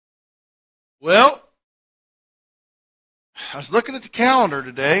Well, I was looking at the calendar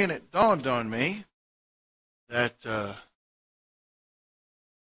today, and it dawned on me that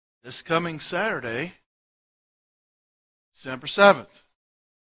this coming Saturday, December 7th,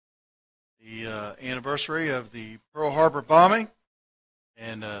 the anniversary of the Pearl Harbor bombing.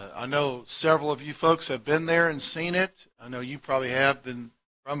 And I know several of you folks have been there and seen it. I know you probably have been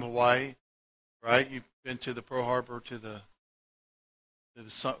from Hawaii, right? You've been to the Pearl Harbor, to the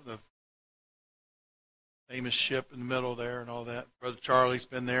famous ship in the middle there and all that. Brother Charlie's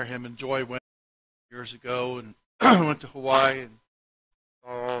been there. Him and Joy went years ago and went to Hawaii and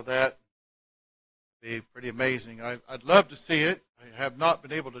saw all that. It'd be pretty amazing. I'd love to see it. I have not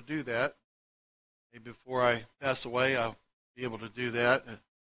been able to do that. Maybe before I pass away, I'll be able to do that.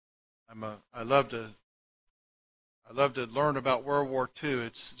 I love to learn about World War II.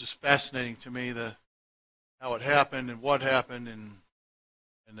 It's just fascinating to me how it happened and what happened and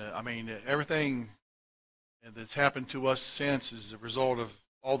I mean everything that's happened to us since is a result of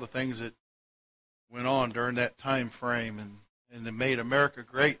all the things that went on during that time frame and it made America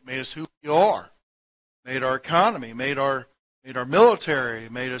great, made us who we are, made our economy, made our military,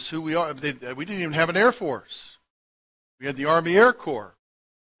 made us who we are. We didn't even have an Air Force. We had the Army Air Corps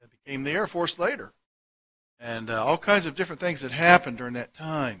that became the Air Force later. And all kinds of different things that happened during that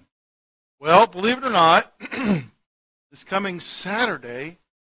time. Well, believe it or not, this coming Saturday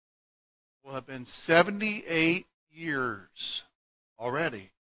will have been 78 years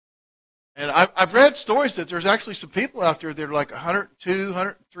already. And I've read stories that there's actually some people out there that are like 102,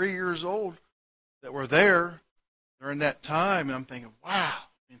 103 years old that were there during that time. And I'm thinking, wow,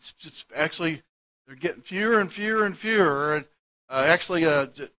 it's just actually, they're getting fewer and fewer and fewer. And actually,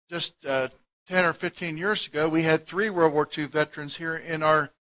 just 10 or 15 years ago, we had 3 World War II veterans here in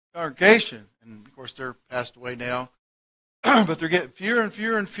our congregation. And, of course, they're passed away now. But they're getting fewer and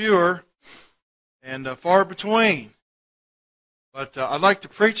fewer and fewer and far between. But I'd like to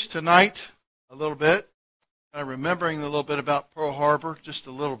preach tonight a little bit, kind of remembering a little bit about Pearl Harbor, just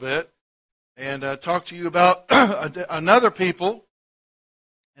a little bit, and talk to you about another people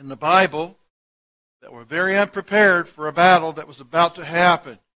in the Bible that were very unprepared for a battle that was about to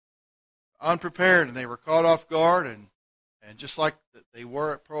happen. Unprepared, and they were caught off guard, and just like they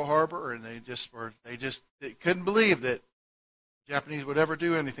were at Pearl Harbor, and they couldn't believe that the Japanese would ever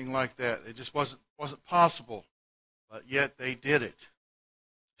do anything like that. It just wasn't possible, but yet they did it.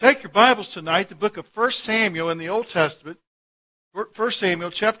 Take your Bibles tonight, the book of 1 Samuel in the Old Testament, 1 Samuel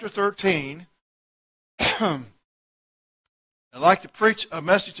chapter 13. I'd like to preach a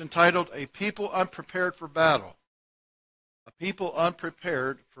message entitled, A People Unprepared for Battle. A People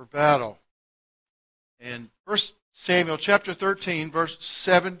Unprepared for Battle. In 1 Samuel chapter 13, verse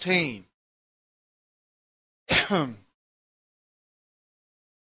 17.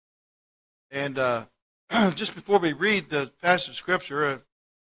 And just before we read the passage of Scripture,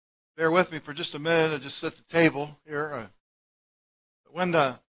 bear with me for just a minute. I'll just set the table here. When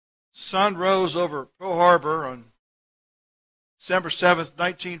the sun rose over Pearl Harbor on December 7th,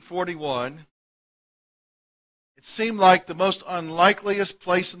 1941, it seemed like the most unlikeliest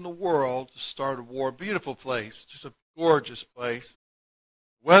place in the world to start a war. Beautiful place, just a gorgeous place.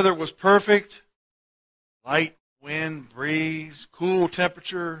 Weather was perfect, light wind, breeze, cool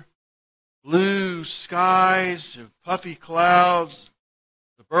temperature, blue skies, puffy clouds.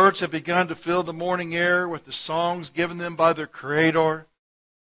 The birds had begun to fill the morning air with the songs given them by their Creator.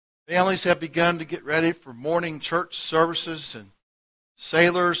 Families had begun to get ready for morning church services, and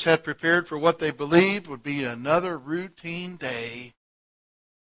sailors had prepared for what they believed would be another routine day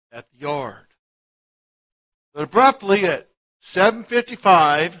at the yard. But abruptly at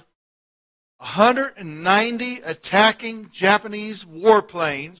 7:55, 190 attacking Japanese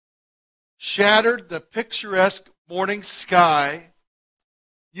warplanes shattered the picturesque morning sky.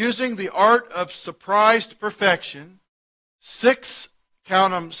 Using the art of surprised perfection, 6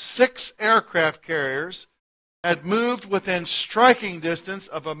 aircraft carriers had moved within striking distance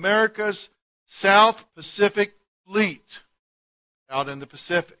of America's South Pacific Fleet out in the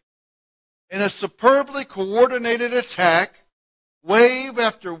Pacific. In a superbly coordinated attack, wave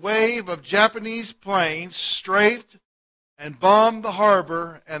after wave of Japanese planes strafed and bombed the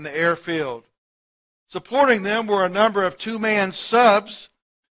harbor and the airfield. Supporting them were a number of 2-man subs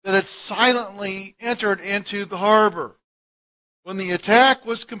that had silently entered into the harbor. When the attack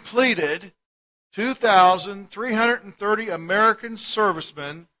was completed, 2,330 American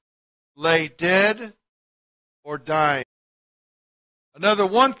servicemen lay dead or dying. Another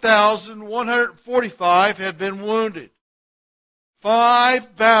 1,145 had been wounded.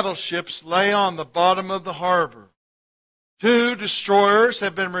 5 battleships lay on the bottom of the harbor. 2 destroyers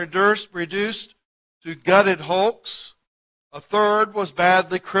had been reduced to gutted hulks. A third was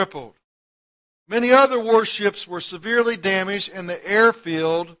badly crippled. Many other warships were severely damaged, and the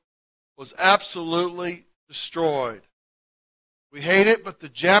airfield was absolutely destroyed. We hate it, but the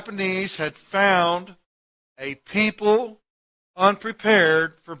Japanese had found a people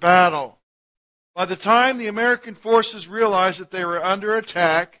unprepared for battle. By the time the American forces realized that they were under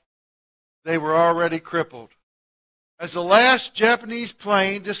attack, they were already crippled. As the last Japanese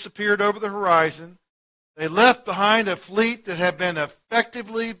plane disappeared over the horizon, they left behind a fleet that had been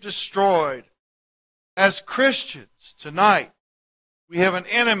effectively destroyed. As Christians, tonight, we have an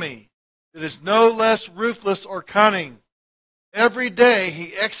enemy that is no less ruthless or cunning. Every day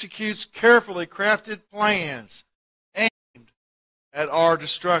he executes carefully crafted plans aimed at our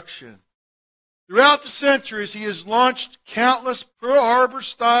destruction. Throughout the centuries, he has launched countless Pearl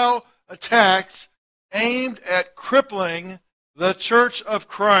Harbor-style attacks aimed at crippling the Church of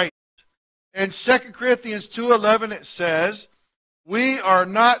Christ. In 2 Corinthians 2:11 it says, we are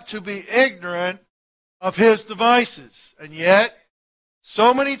not to be ignorant of his devices. And yet,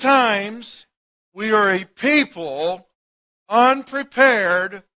 so many times, we are a people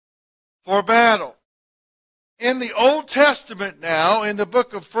unprepared for battle. In the Old Testament now, in the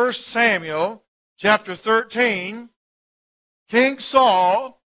book of 1 Samuel, chapter 13, King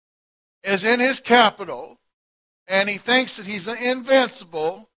Saul is in his capital, and he thinks that he's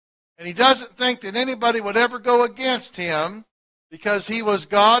invincible, and he doesn't think that anybody would ever go against him because he was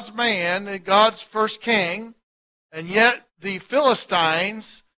God's man and God's first king, and yet the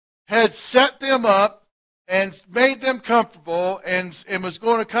Philistines had set them up and made them comfortable and was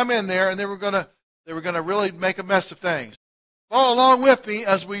going to come in there, and they were going to really make a mess of things. Follow along with me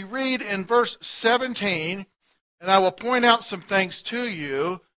as we read in verse 17, and I will point out some things to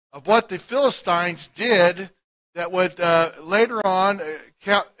you of what the Philistines did that would later on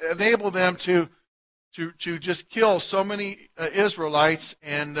enable them to just kill so many Israelites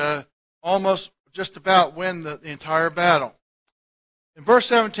and almost just about win the entire battle. In verse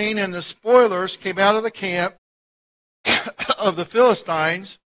 17, and the spoilers came out of the camp of the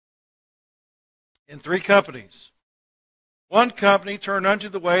Philistines in 3 companies. One company turned unto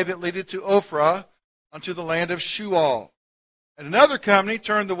the way that leadeth to Ophrah, unto the land of Shual. And another company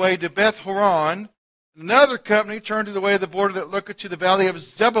turned the way to Beth Horon. And another company turned to the way of the border that looketh to the valley of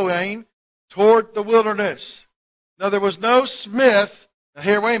Zeboim, toward the wilderness. Now there was no smith. Now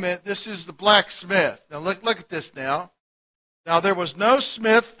here, wait a minute. This is the blacksmith. Now look at this now. Now there was no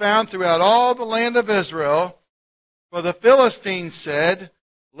smith found throughout all the land of Israel, for the Philistines said,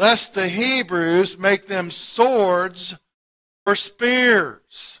 lest the Hebrews make them swords or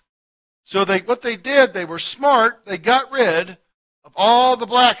spears. So what they did, they were smart. They got rid of all the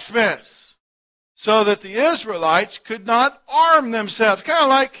blacksmiths so that the Israelites could not arm themselves. Kind of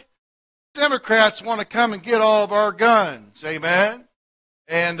like Democrats want to come and get all of our guns, amen,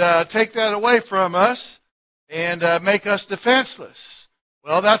 and take that away from us and make us defenseless.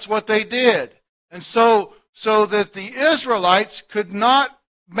 Well, that's what they did. And so that the Israelites could not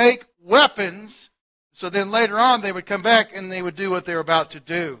make weapons, so then later on they would come back and they would do what they were about to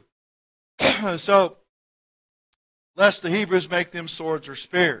do. So, lest the Hebrews make them swords or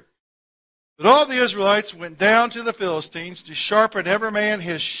spears. But all the Israelites went down to the Philistines to sharpen every man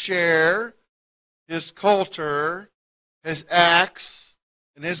his share, his coulter, his axe,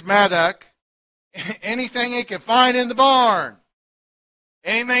 and his mattock, anything he could find in the barn.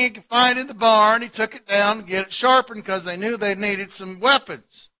 Anything he could find in the barn, he took it down to get it sharpened because they knew they needed some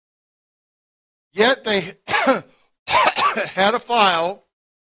weapons. Yet they had a file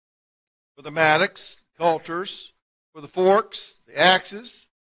for the mattocks, coulters, for the forks, the axes,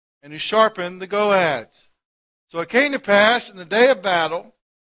 and he sharpened the goads. So it came to pass in the day of battle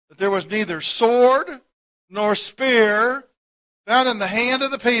that there was neither sword nor spear found in the hand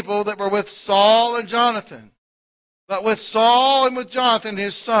of the people that were with Saul and Jonathan. But with Saul and with Jonathan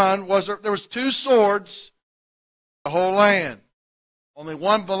his son there was 2 swords in the whole land. Only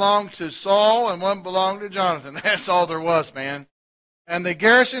one belonged to Saul and one belonged to Jonathan. That's all there was, man. And the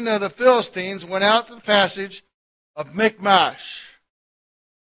garrison of the Philistines went out to the passage of Michmash.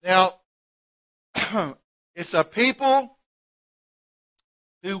 Now, it's a people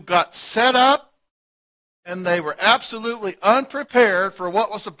who got set up and they were absolutely unprepared for what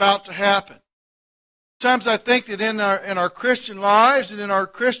was about to happen. Sometimes I think that in our Christian lives and in our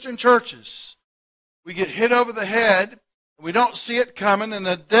Christian churches, we get hit over the head and we don't see it coming, and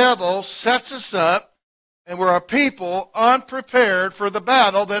the devil sets us up and we're a people unprepared for the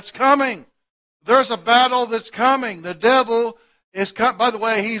battle that's coming. There's a battle that's coming. The devil is coming. By the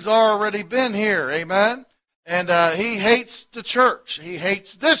way, he's already been here. Amen? And he hates the church. He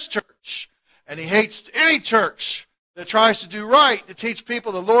hates this church. And he hates any church that tries to do right, to teach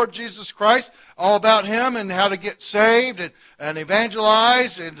people the Lord Jesus Christ, all about him and how to get saved and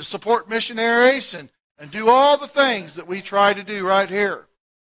evangelize and to support missionaries and do all the things that we try to do right here.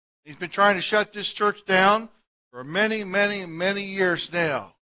 He's been trying to shut this church down for many, many, many years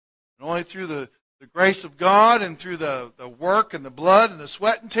now. And only through the grace of God and through the work and the blood and the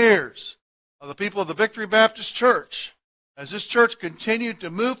sweat and tears of the people of the Victory Baptist Church, as this church continued to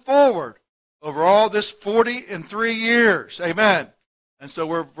move forward over all this 43 years. Amen. And so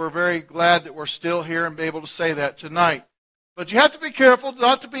we're very glad that we're still here and be able to say that tonight. But you have to be careful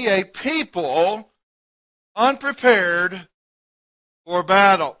not to be a people unprepared for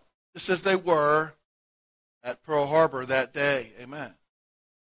battle, just as they were at Pearl Harbor that day. Amen.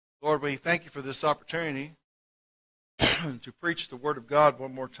 Lord, we thank you for this opportunity to preach the Word of God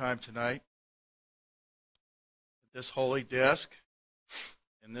one more time tonight at this holy desk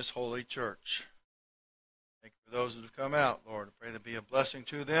in this holy church. Thank you for those that have come out, Lord. I pray there be a blessing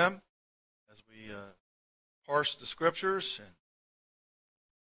to them as we parse the Scriptures and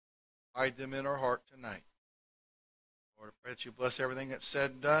hide them in our heart tonight. Lord, I pray that you bless everything that's said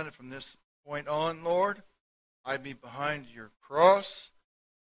and done. And from this point on, Lord, hide me behind your cross.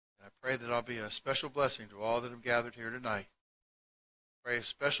 And I pray that I'll be a special blessing to all that have gathered here tonight. I pray a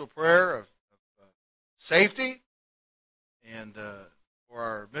special prayer of safety and for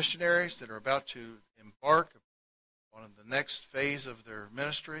our missionaries that are about to embark on the next phase of their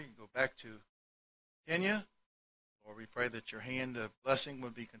ministry and go back to Kenya. Lord, we pray that your hand of blessing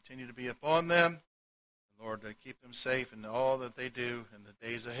would continue to be upon them. Lord, to keep them safe in all that they do in the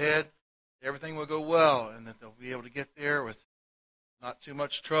days ahead. Everything will go well, and that they'll be able to get there with not too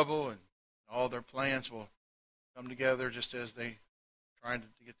much trouble, and all their plans will come together just as they trying to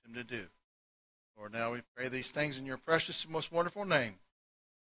get them to do. Lord, now we pray these things in your precious and most wonderful name.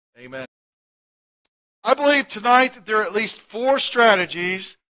 Amen. I believe tonight that there are at least 4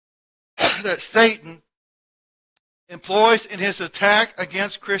 strategies that Satan employs in his attack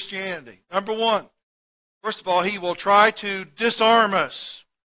against Christianity. Number 1. First of all, he will try to disarm us,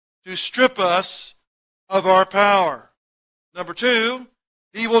 to strip us of our power. Number 2,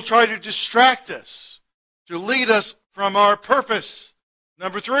 he will try to distract us, to lead us from our purpose.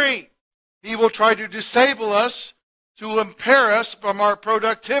 Number 3, he will try to disable us, to impair us from our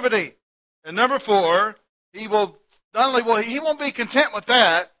productivity. And number 4, he will he won't be content with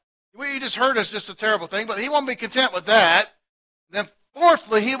that. You just heard us just a terrible thing, but he won't be content with that. Then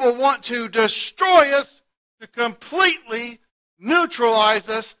fourthly, he will want to destroy us, to completely neutralize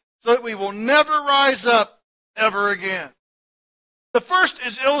us so that we will never rise up ever again. The first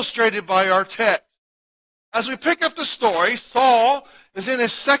is illustrated by our text. As we pick up the story, Saul is in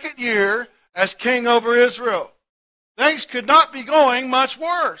his 2nd year as king over Israel. Things could not be going much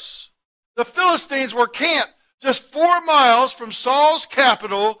worse. The Philistines were camped just 4 miles from Saul's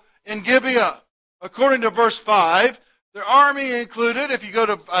capital in Gibeah. According to verse 5, their army included, if you go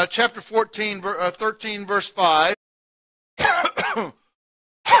to chapter 13, verse 5,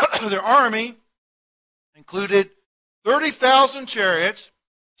 their army included 30,000 chariots,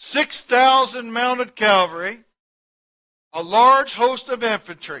 6,000 mounted cavalry, a large host of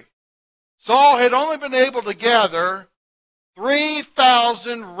infantry. Saul had only been able to gather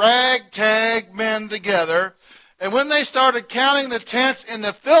 3,000 ragtag men together, and when they started counting the tents in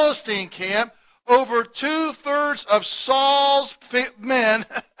the Philistine camp, over 2/3 of Saul's men,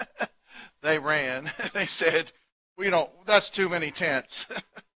 they ran. They said, that's too many tents.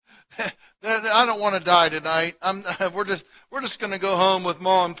 I don't want to die tonight. We're just going to go home with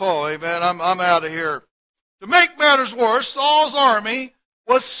Ma and Pa. Amen. I'm out of here. To make matters worse, Saul's army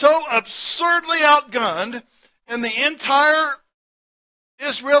was so absurdly outgunned, and the entire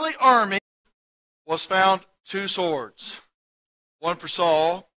Israeli army was found 2 swords, one for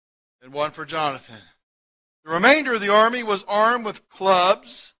Saul and one for Jonathan. The remainder of the army was armed with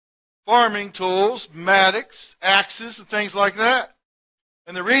clubs, farming tools, mattocks, axes, and things like that.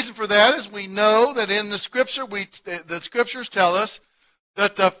 And the reason for that is we know that in the Scripture, the Scriptures tell us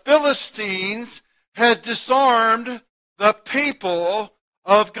that the Philistines had disarmed the people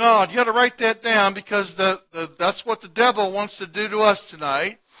of God. You got to write that down because that's what the devil wants to do to us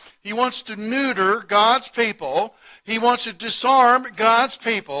tonight. He wants to neuter God's people. He wants to disarm God's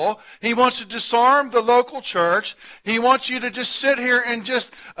people. He wants to disarm the local church. He wants you to just sit here and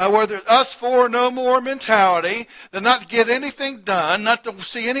just, whether us for no more mentality, to not get anything done, not to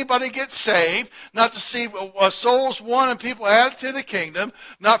see anybody get saved, not to see souls won and people added to the kingdom,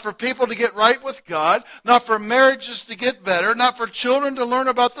 not for people to get right with God, not for marriages to get better, not for children to learn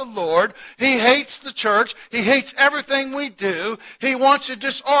about the Lord. He hates the church. He hates everything we do. He wants to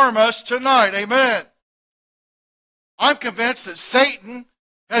disarm us tonight. Amen. I'm convinced that Satan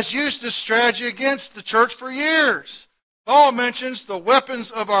has used this strategy against the church for years. Paul mentions the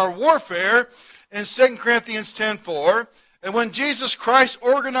weapons of our warfare in 2 Corinthians 10:4. And when Jesus Christ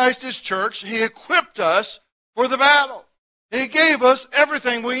organized his church, he equipped us for the battle. He gave us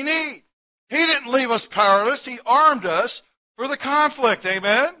everything we need. He didn't leave us powerless. He armed us for the conflict.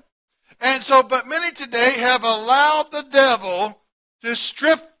 Amen? And so, but many today have allowed the devil to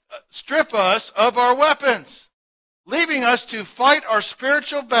strip us of our weapons, leaving us to fight our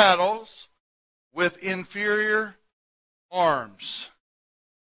spiritual battles with inferior arms.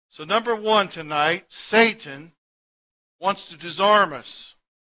 So number one tonight, Satan wants to disarm us,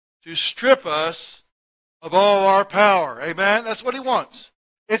 to strip us of all our power. Amen? That's what he wants.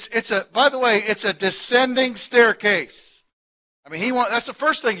 By the way, it's a descending staircase. I mean, that's the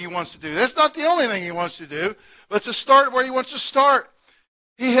first thing he wants to do. That's not the only thing he wants to do, but it's a start where he wants to start.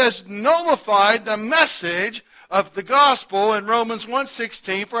 He has nullified the message of the gospel in Romans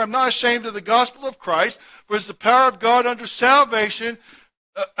 1:16, for I'm not ashamed of the gospel of Christ, for it's the power of God unto salvation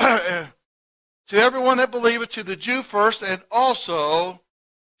to everyone that believeth, to the Jew first, and also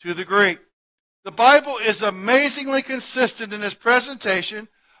to the Greek. The Bible is amazingly consistent in its presentation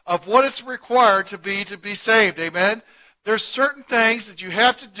of what it's required to be saved. Amen? There's certain things that you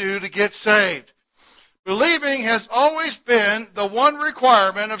have to do to get saved. Believing has always been the one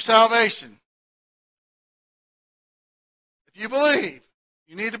requirement of salvation. If you believe,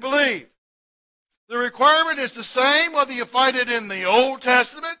 you need to believe. The requirement is the same whether you find it in the Old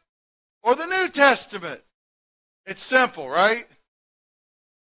Testament or the New Testament. It's simple, right?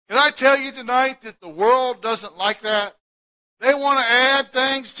 Can I tell you tonight that the world doesn't like that? They want to add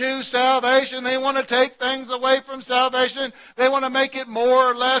things to salvation. They want to take things away from salvation. They want to make it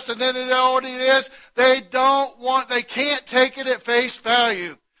more or less than it already is. They can't take it at face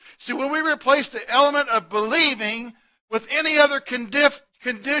value. See, when we replace the element of believing with any other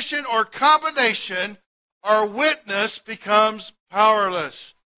condition or combination, our witness becomes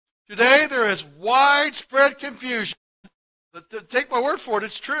powerless. Today there is widespread confusion. Take my word for it,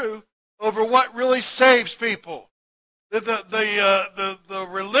 it's true, over what really saves people. The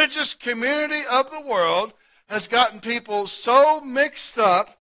religious community of the world has gotten people so mixed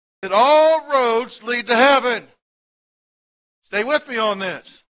up that all roads lead to heaven. Stay with me on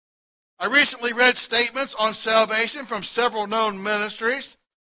this. I recently read statements on salvation from several known ministries,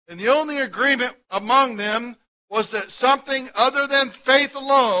 and the only agreement among them was that something other than faith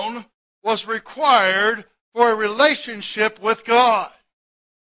alone was required for a relationship with God.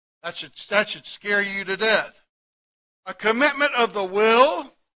 That should scare you to death. A commitment of the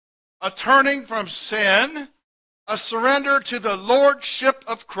will, a turning from sin, a surrender to the lordship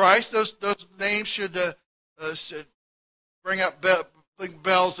of Christ. Those names should bring up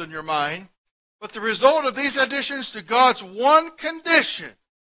bells in your mind. But the result of these additions to God's one condition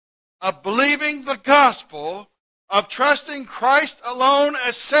of believing the gospel, of trusting Christ alone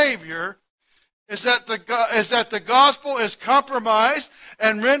as Savior, is that the gospel is compromised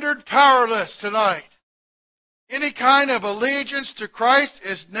and rendered powerless tonight. Any kind of allegiance to Christ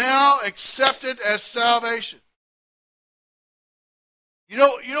is now accepted as salvation. You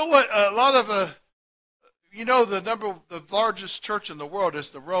know what? The largest church in the world is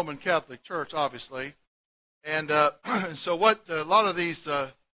the Roman Catholic Church, obviously, and so what a lot of these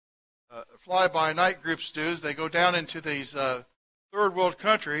fly-by-night groups do is they go down into these third world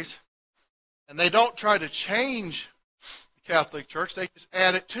countries, and they don't try to change the Catholic Church; they just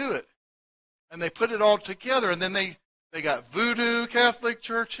add it to it. And they put it all together, and then they got voodoo Catholic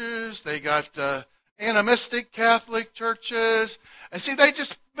churches, they got animistic Catholic churches, and see, they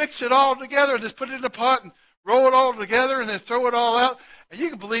just mix it all together and just put it in a pot and roll it all together and then throw it all out, and you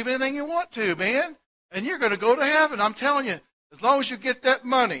can believe anything you want to, man, and you're going to go to heaven, I'm telling you, as long as you get that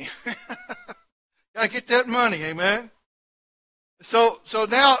money. Got to get that money, amen? So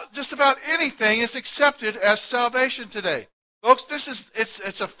now, just about anything is accepted as salvation today. Folks,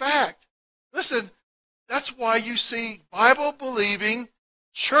 it's a fact. Listen, that's why you see Bible-believing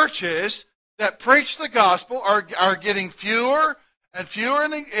churches that preach the gospel are getting fewer and fewer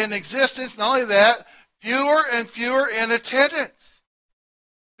in existence. Not only that, fewer and fewer in attendance.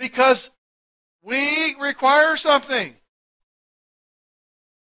 Because we require something.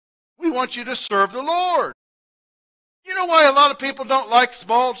 We want you to serve the Lord. You know why a lot of people don't like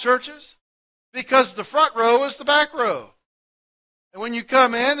small churches? Because the front row is the back row. And when you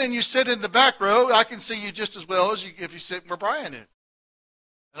come in and you sit in the back row, I can see you just as well as if you sit where Brian is.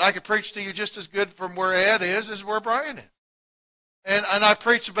 And I can preach to you just as good from where Ed is as where Brian is. And I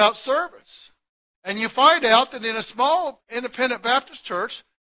preach about service. And you find out that in a small independent Baptist church,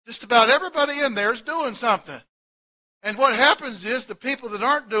 just about everybody in there is doing something. And what happens is the people that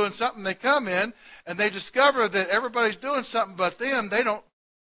aren't doing something, they come in and they discover that everybody's doing something but them. They don't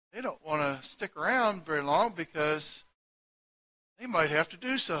want to stick around very long because they might have to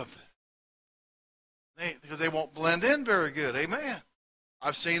do something. Because they won't blend in very good. Amen.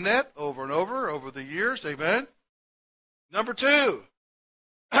 I've seen that over and over the years. Amen. Number two,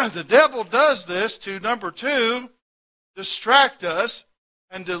 the devil does this to, number two, distract us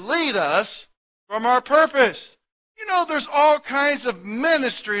and to lead us from our purpose. You know, there's all kinds of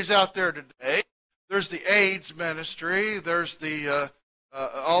ministries out there today. There's the AIDS ministry. There's the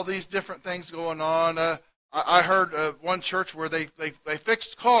all these different things going on. I heard one church where they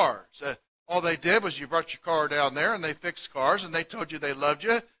fixed cars. All they did was you brought your car down there and they fixed cars and they told you they loved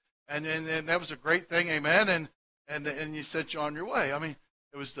you, and that was a great thing, amen. And you sent you on your way. I mean,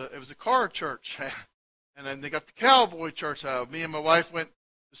 it was a car church, and then they got the cowboy church out. Me and my wife went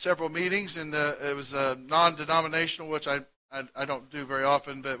to several meetings, and it was non-denominational, which I don't do very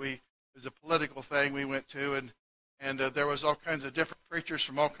often, but it was a political thing we went to, and there was all kinds of different preachers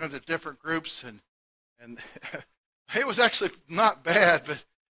from all kinds of different groups, and it was actually not bad, but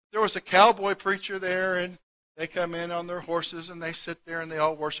there was a cowboy preacher there, and they come in on their horses, and they sit there, and they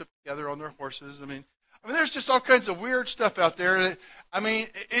all worship together on their horses. I mean, there's just all kinds of weird stuff out there. I mean,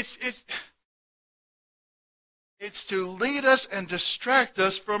 it's to lead us and distract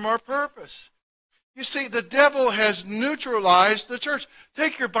us from our purpose. You see, the devil has neutralized the church.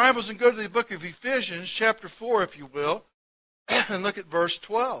 Take your Bibles and go to the book of Ephesians, chapter 4, if you will, and look at verse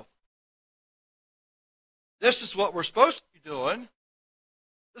 12. This is what we're supposed to be doing.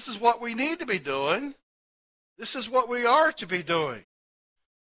 This is what we need to be doing. This is what we are to be doing.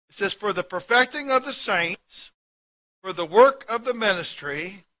 It says, for the perfecting of the saints, for the work of the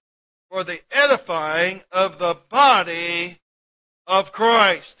ministry, for the edifying of the body of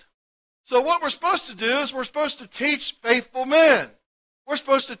Christ. So what we're supposed to do is we're supposed to teach faithful men. We're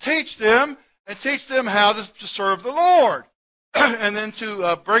supposed to teach them and teach them how to serve the Lord. And then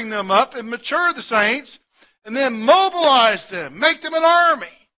to bring them up and mature the saints, and then mobilize them, make them an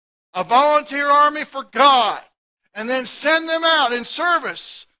army, a volunteer army for God, and then send them out in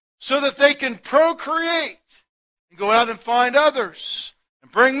service so that they can procreate and go out and find others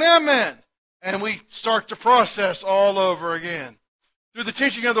and bring them in. And we start the process all over again. Through the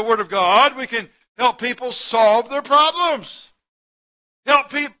teaching of the Word of God, we can help people solve their problems, help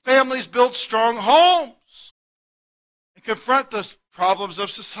families build strong homes, and confront the problems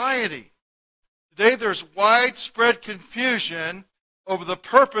of society. Today there's widespread confusion over the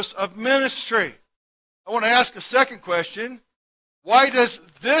purpose of ministry. I want to ask a second question. Why does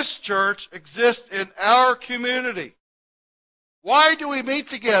this church exist in our community? Why do we meet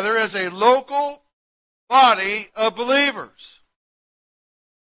together as a local body of believers?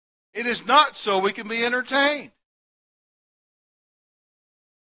 It is not so we can be entertained.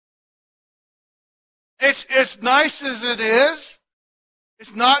 It's nice as it is.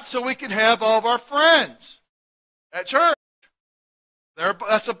 It's not so we can have all of our friends at church.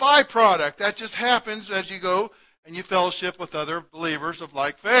 That's a byproduct. That just happens as you go and you fellowship with other believers of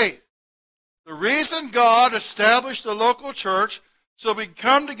like faith. The reason God established the local church so we can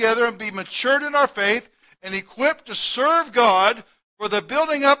come together and be matured in our faith and equipped to serve God for the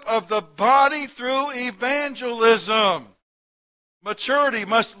building up of the body through evangelism. Maturity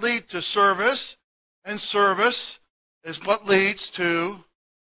must lead to service, and service is what leads to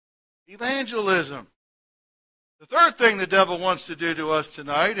evangelism. The third thing the devil wants to do to us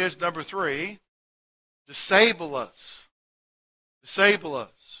tonight is, number 3, disable us. Disable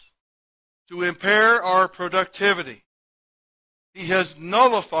us. To impair our productivity. He has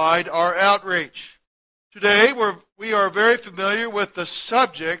nullified our outreach. Today, we are very familiar with the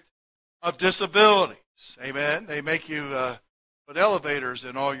subject of disabilities. Amen. They make you put elevators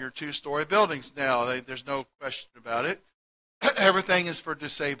in all your 2-story buildings now. There's no question about it. Everything is for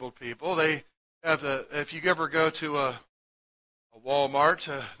disabled people. They have if you ever go to a Walmart,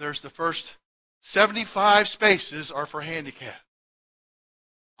 there's the first 75 spaces are for handicapped.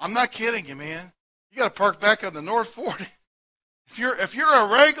 I'm not kidding you, man. You got to park back on the North 40. If you're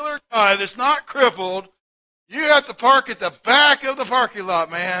a regular guy that's not crippled, You have to park at the back of the parking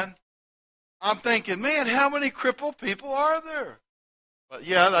lot, man. I'm thinking, man, how many crippled people are there? But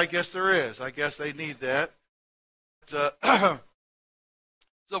yeah, I guess there is. I guess they need that. But,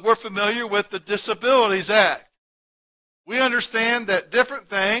 so we're familiar with the Disabilities Act. We understand that different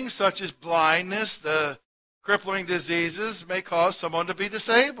things, such as blindness, the crippling diseases, may cause someone to be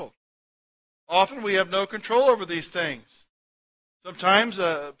disabled. Often we have no control over these things. Sometimes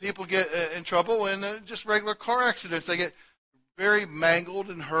people get in trouble in just regular car accidents. They get very mangled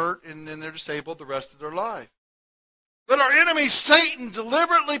and hurt, and then they're disabled the rest of their life. But our enemy, Satan,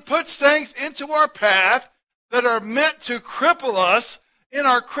 deliberately puts things into our path that are meant to cripple us in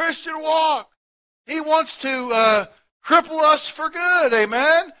our Christian walk. He wants to cripple us for good,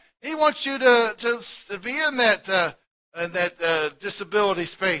 amen? He wants you to be in that disability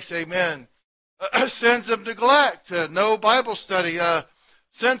space, amen? Sins of neglect, no Bible study,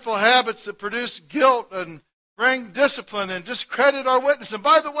 sinful habits that produce guilt and bring discipline and discredit our witness. And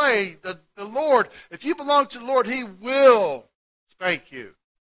by the way, the Lord, if you belong to the Lord, He will spank you.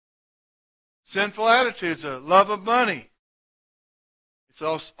 Sinful attitudes, a love of money. It's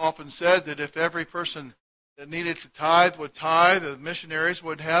often said that if every person that needed to tithe would tithe, the missionaries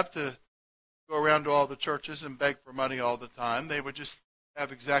wouldn't have to go around to all the churches and beg for money all the time. They would just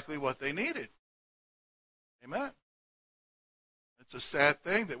have exactly what they needed. Amen. It's a sad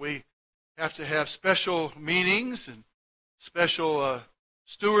thing that we have to have special meetings and special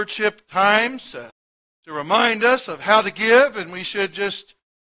stewardship times to remind us of how to give, and we should just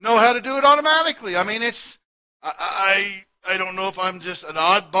know how to do it automatically. I mean, I don't know if I'm just an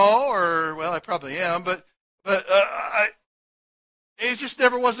oddball or, well, I probably am, but it just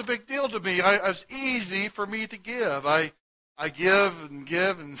never was a big deal to me. It was easy for me to give. I give, and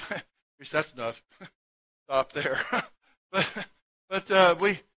at least that's enough. Stop there. but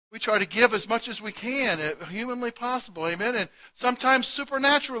we try to give as much as we can, humanly possible, amen, and sometimes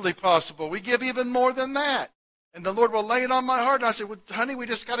supernaturally possible. We give even more than that. And the Lord will lay it on my heart, and I say, well, honey, we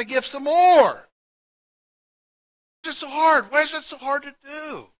just got to give some more. It's so hard. Why is that so hard to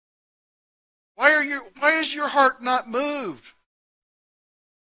do? Why is your heart not moved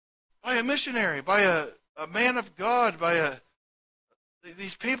by a missionary, by a man of God, by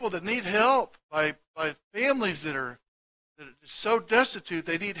these people that need help, by families that are so destitute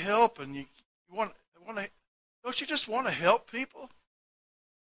they need help, and you want to? Don't you just want to help people?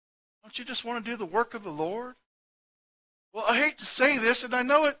 Don't you just want to do the work of the Lord? Well, I hate to say this, and I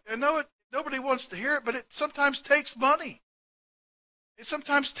know it. Nobody wants to hear it, but it sometimes takes money. It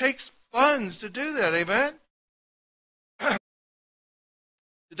sometimes takes funds to do that, amen?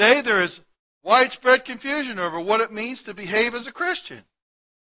 Today there is widespread confusion over what it means to behave as a Christian.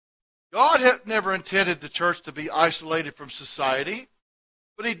 God had never intended the church to be isolated from society,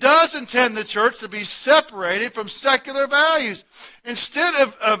 but He does intend the church to be separated from secular values. Instead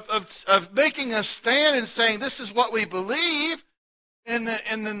of making a stand and saying this is what we believe, in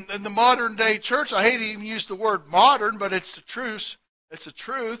the modern day church, I hate to even use the word modern, but it's the truth. It's the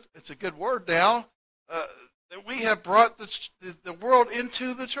truth. It's a good word now. That we have brought the world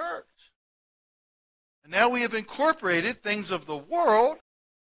into the church. And now we have incorporated things of the world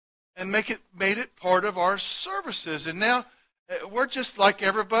and made it part of our services. And now we're just like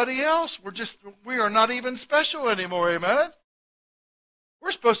everybody else. We are not even special anymore, amen?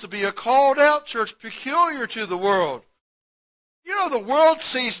 We're supposed to be a called out church, peculiar to the world. You know, the world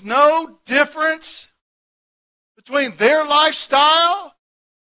sees no difference between their lifestyle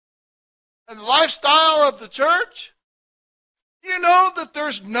and the lifestyle of the church. You know that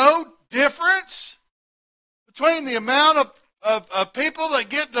there's no difference between the amount of people that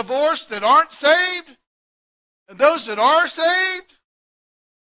get divorced that aren't saved and those that are saved?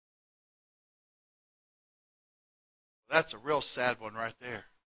 That's a real sad one right there.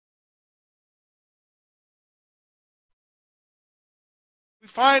 We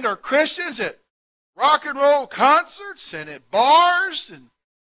find our Christians at rock and roll concerts and at bars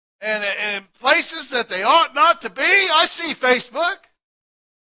and places that they ought not to be. I see Facebook.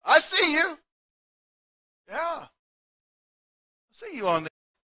 I see you. Yeah. I see you on there.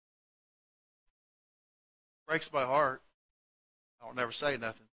 Breaks my heart. I don't never say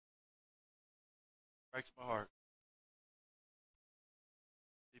nothing. Breaks my heart.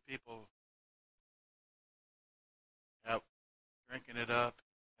 See people out drinking it up,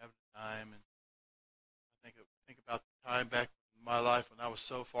 having a time, and I think about the time back in my life when I was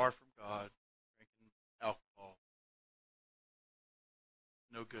so far from God, drinking alcohol.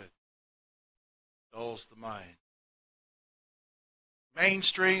 No good. Dulls the mind.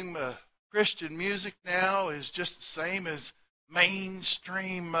 Mainstream Christian music now is just the same as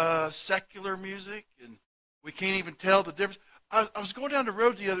mainstream secular music, and We can't even tell the difference. I was going down the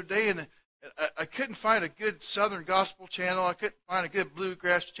road the other day, and I couldn't find a good Southern gospel channel. I couldn't find a good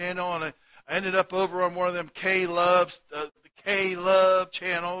bluegrass channel, and I ended up over on one of them K-Love, the K-Love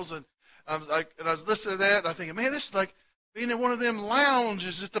channels, and I was listening to that, and I'm thinking, man, this is like being in one of them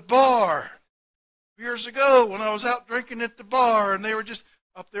lounges at the bar years ago when I was out drinking at the bar, and they were just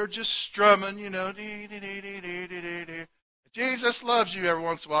up there just strumming, you know. Jesus loves you. Every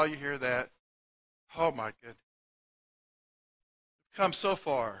once in a while you hear that. Oh, my goodness. We've come so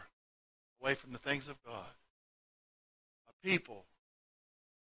far away from the things of God. A people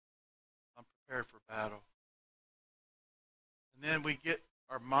unprepared for battle. And then we get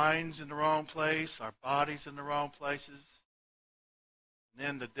our minds in the wrong place, our bodies in the wrong places. And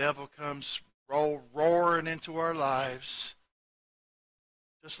then the devil comes roaring into our lives,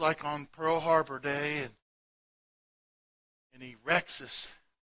 just like on Pearl Harbor Day, and he wrecks us.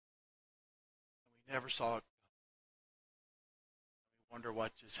 And we never saw it. We wonder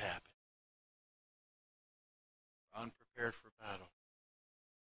what just happened. We're unprepared for battle.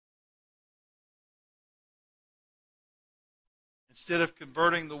 Instead of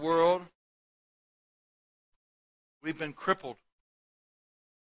converting the world, we've been crippled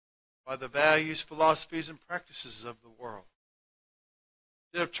by the values, philosophies, and practices of the world.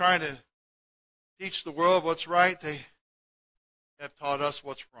 Instead of trying to teach the world what's right, they have taught us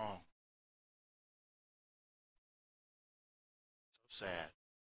what's wrong. So sad.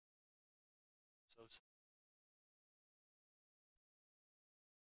 So sad.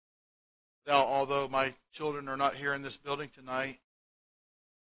 Now, although my children are not here in this building tonight,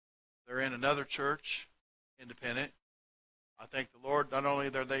 they're in another church, independent. I thank the Lord, not only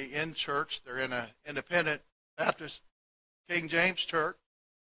are they in church, they're in an independent Baptist King James church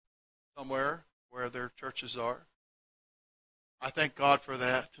somewhere where their churches are. I thank God for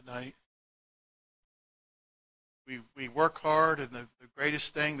that tonight. We work hard, and the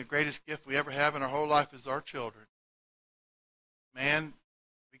greatest thing, the greatest gift we ever have in our whole life is our children. Man,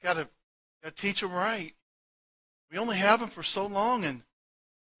 we got to teach them right. We only have them for so long, and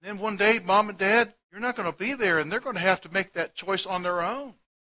then one day, Mom and Dad, you're not going to be there, and they're going to have to make that choice on their own.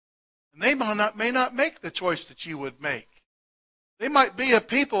 And they may not make the choice that you would make. They might be a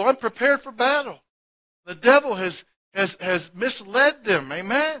people unprepared for battle. The devil has misled them.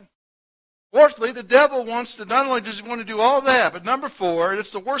 Amen. Fourthly, the devil wants to, not only does he want to do all that, but number 4, and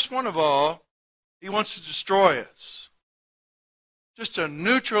it's the worst one of all, he wants to destroy us. Just to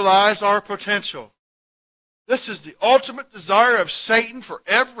neutralize our potential. This is the ultimate desire of Satan for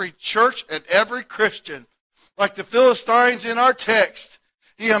every church and every Christian. Like the Philistines in our text,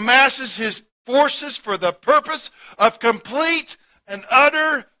 he amasses his forces for the purpose of complete and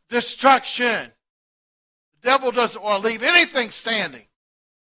utter destruction. The devil doesn't want to leave anything standing.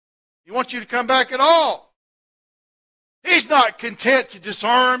 He wants you to come back at all. He's not content to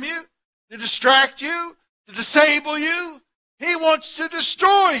disarm you, to distract you, to disable you. He wants to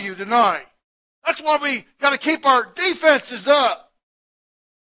destroy you tonight. That's why we got to keep our defenses up.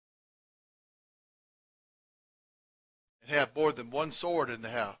 And have more than one sword in the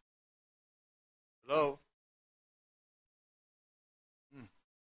house. Hello?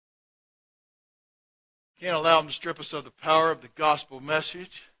 Can't allow them to strip us of the power of the gospel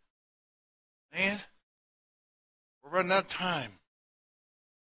message. Man, we're running out of time.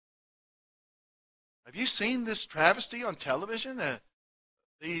 Have you seen this travesty on television?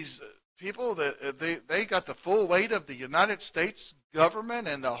 These people that they got the full weight of the United States government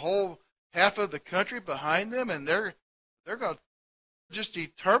and the whole half of the country behind them, and they're going to just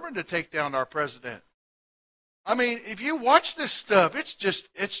determined to take down our president. I mean, if you watch this stuff, it's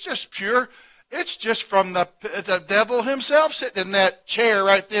just pure. It's just from the devil himself sitting in that chair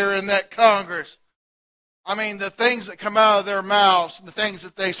right there in that Congress. I mean, the things that come out of their mouths and the things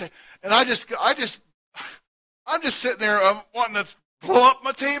that they say, and I'm just sitting there wanting to blow up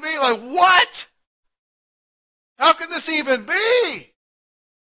my TV. Like, what? How can this even be?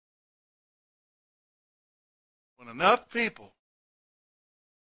 When enough people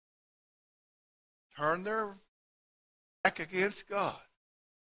turn their back against God,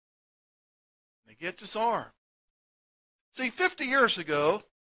 they get disarmed. See, 50 years ago,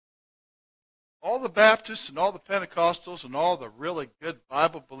 all the Baptists and all the Pentecostals and all the really good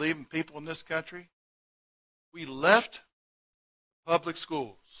Bible-believing people in this country, we left public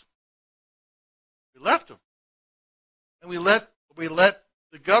schools. We left them. And we let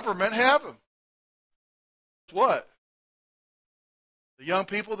the government have them. What? The young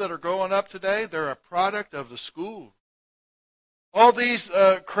people that are growing up today, they're a product of the school. All these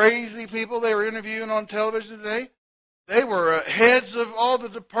crazy people they were interviewing on television today, they were heads of all the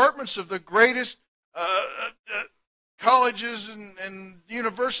departments of the greatest colleges and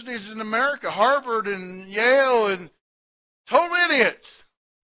universities in America, Harvard and Yale, and total idiots.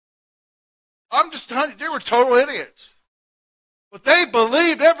 I'm just telling you, they were total idiots. But they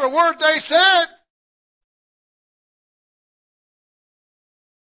believed every word they said.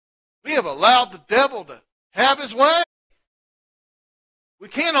 We have allowed the devil to have his way. We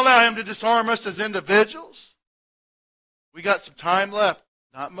can't allow him to disarm us as individuals. We got some time left.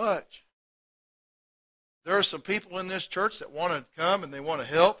 Not much. There are some people in this church that want to come and they want to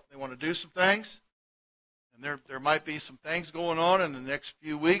help. They want to do some things. And there might be some things going on in the next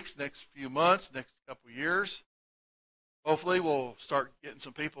few weeks, next few months, next couple of years. Hopefully we'll start getting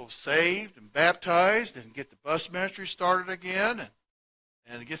some people saved and baptized and get the bus ministry started again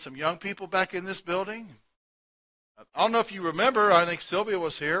and get some young people back in this building. I don't know if you remember, I think Sylvia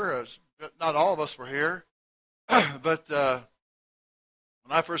was here. Not all of us were here. But when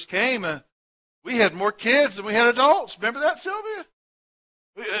I first came, we had more kids than we had adults. Remember that, Sylvia?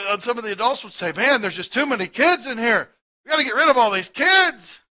 Some of the adults would say, man, there's just too many kids in here. We got to get rid of all these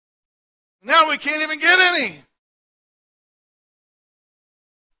kids. Now we can't even get any.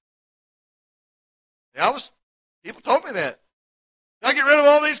 People told me that. Got to get rid of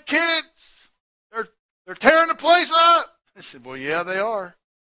all these kids. They're tearing the place up. I said, well, yeah, they are.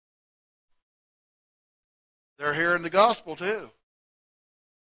 They're hearing the gospel too.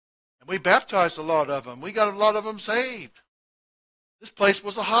 And we baptized a lot of them. We got a lot of them saved. This place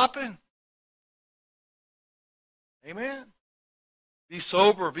was a hopping. Amen. Be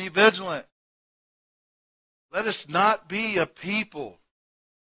sober. Be vigilant. Let us not be a people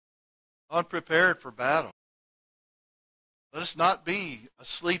unprepared for battle. Let us not be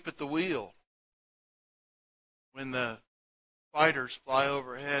asleep at the wheel when the fighters fly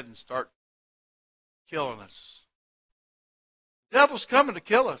overhead and start killing us. The devil's coming to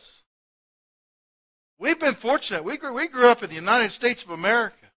kill us. We've been fortunate. We grew up in the United States of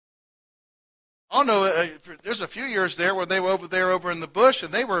America. I don't know, there's a few years there where they were over in the bush,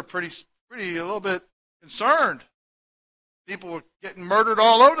 and they were pretty a little bit concerned. People were getting murdered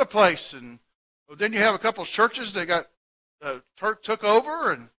all over the place, and then you have a couple of churches that got took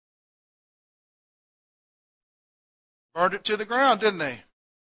over and burned it to the ground, didn't they?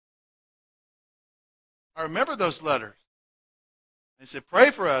 I remember those letters. They said, pray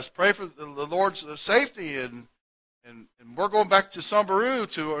for us, pray for the Lord's safety, and we're going back to Sumbaru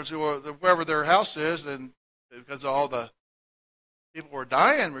to wherever their house is, and because all the people were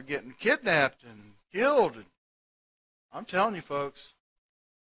dying, were getting kidnapped and killed. And I'm telling you, folks,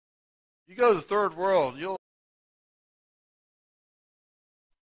 you go to the third world, you'll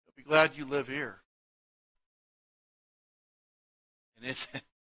be glad you live here. And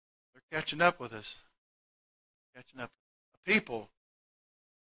they're catching up with us. Catching up. A people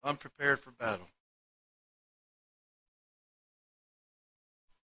unprepared for battle.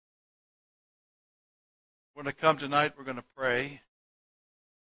 We're going to come tonight. We're going to pray.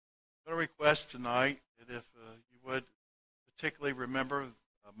 I'm going to request tonight that if you would particularly remember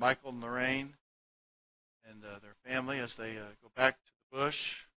Michael and Lorraine and their family as they go back to the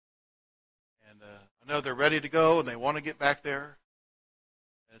bush. And I know they're ready to go and they want to get back there.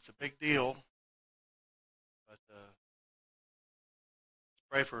 And it's a big deal. But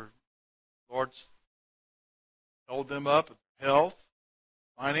pray for the Lord's hold them up, health,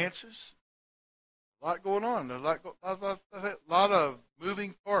 finances. A lot going on. There's a lot of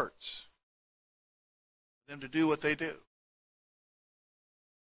moving parts for them to do what they do.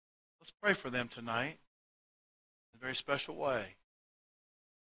 Let's pray for them tonight in a very special way.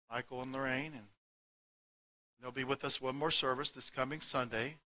 Michael and Lorraine, and they'll be with us one more service this coming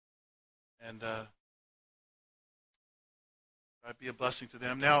Sunday. And I'd be a blessing to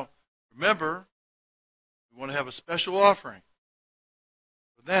them. Now, remember, we want to have a special offering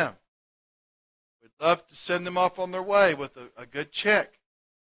for them. We'd love to send them off on their way with a good check.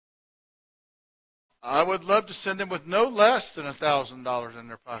 I would love to send them with no less than $1,000 in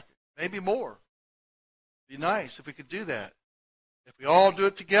their pocket, maybe more. It'd be nice if we could do that. If we all do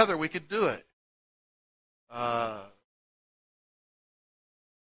it together, we could do it.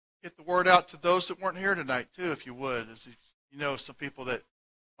 Get the word out to those that weren't here tonight, too, if you would. As you know, some people that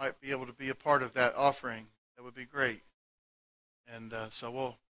might be able to be a part of that offering. That would be great. And so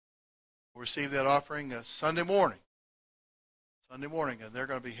we'll receive that offering Sunday morning. Sunday morning. And they're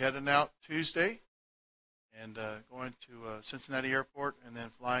going to be heading out Tuesday and going to Cincinnati Airport and then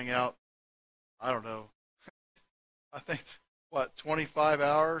flying out, I don't know, I think, 25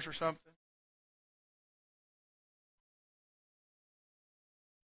 hours or something?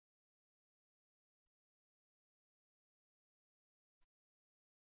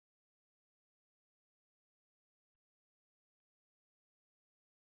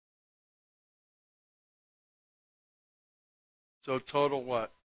 So total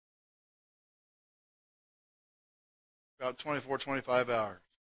what? About 24, 25 hours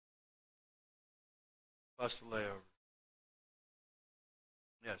plus the layover.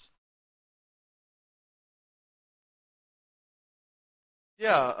 Yes.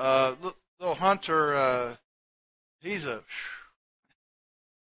 Yeah. Little Hunter. He's a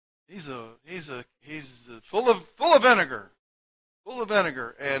he's full of vinegar, full of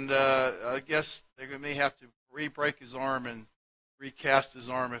vinegar, and I guess they may have to re-break his arm and recast his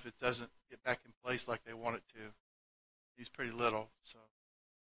arm if it doesn't get back in place like they want it to. He's pretty little, so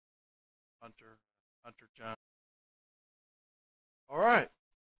Hunter Hunter John. All right,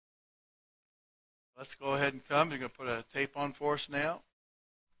 let's go ahead and come. You're going to put a tape on for us now.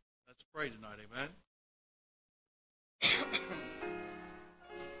 Let's pray tonight, amen.